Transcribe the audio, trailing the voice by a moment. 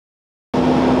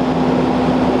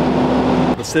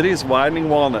city's widening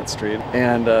Walnut Street,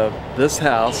 and this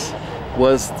house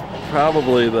was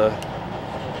probably the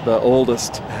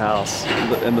oldest house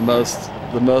and the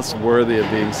most worthy of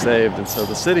being saved, and so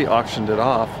the city auctioned it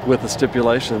off with the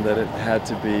stipulation that it had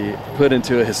to be put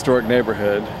into a historic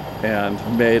neighborhood and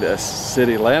made a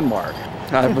city landmark.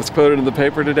 I was quoted in the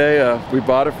paper today, we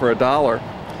bought it for $1,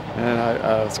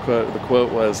 and the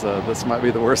quote was, "This might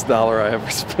be the worst dollar I ever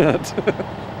spent."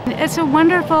 It's a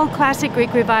wonderful classic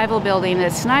Greek Revival building.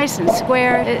 It's nice and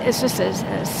square. It's just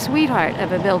a sweetheart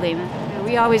of a building.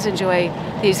 We always enjoy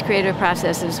these creative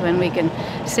processes when we can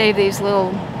save these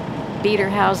little beater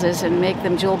houses and make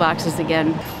them jewel boxes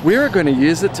again. We are going to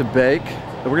use it to bake.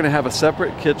 We're going to have a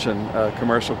separate kitchen,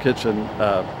 commercial kitchen,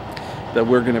 that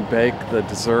we're going to bake the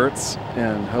desserts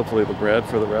and hopefully the bread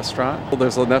for the restaurant.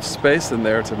 There's enough space in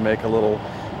there to make a little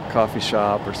coffee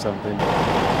shop or something.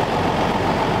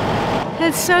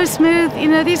 It's so smooth. You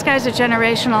know, these guys are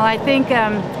generational. I think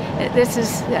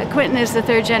Quentin is the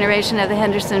third generation of the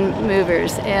Henderson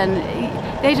movers, and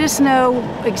they just know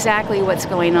exactly what's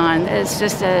going on. It's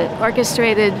just an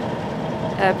orchestrated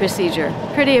procedure.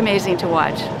 Pretty amazing to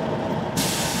watch.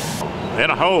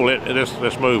 In a whole,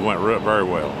 this move went very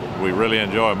well. We really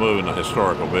enjoy moving the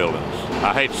historical buildings.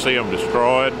 I hate to see them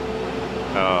destroyed.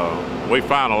 We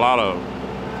find a lot of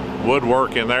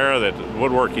woodwork in there. That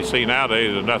woodwork you see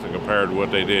nowadays is nothing compared to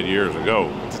what they did years ago.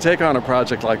 To take on a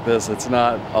project like this, it's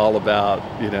not all about,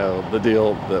 you know, the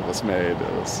deal that was made.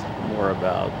 It was more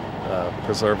about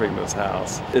preserving this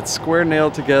house. It's square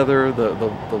nailed together.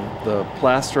 The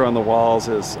plaster on the walls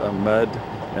is mud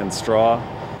and straw.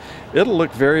 It'll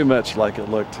look very much like it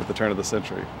looked at the turn of the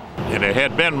century. And it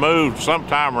had been moved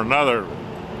sometime or another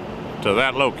to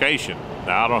that location.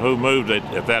 Now, I don't know who moved it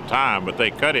at that time, but they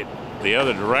cut it the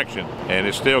other direction, and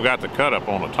it still got the cut up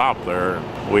on the top there.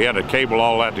 We had to cable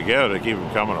all that together to keep them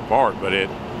coming apart, but it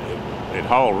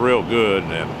hauled real good,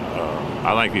 and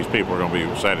I think these people are going to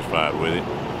be satisfied with it.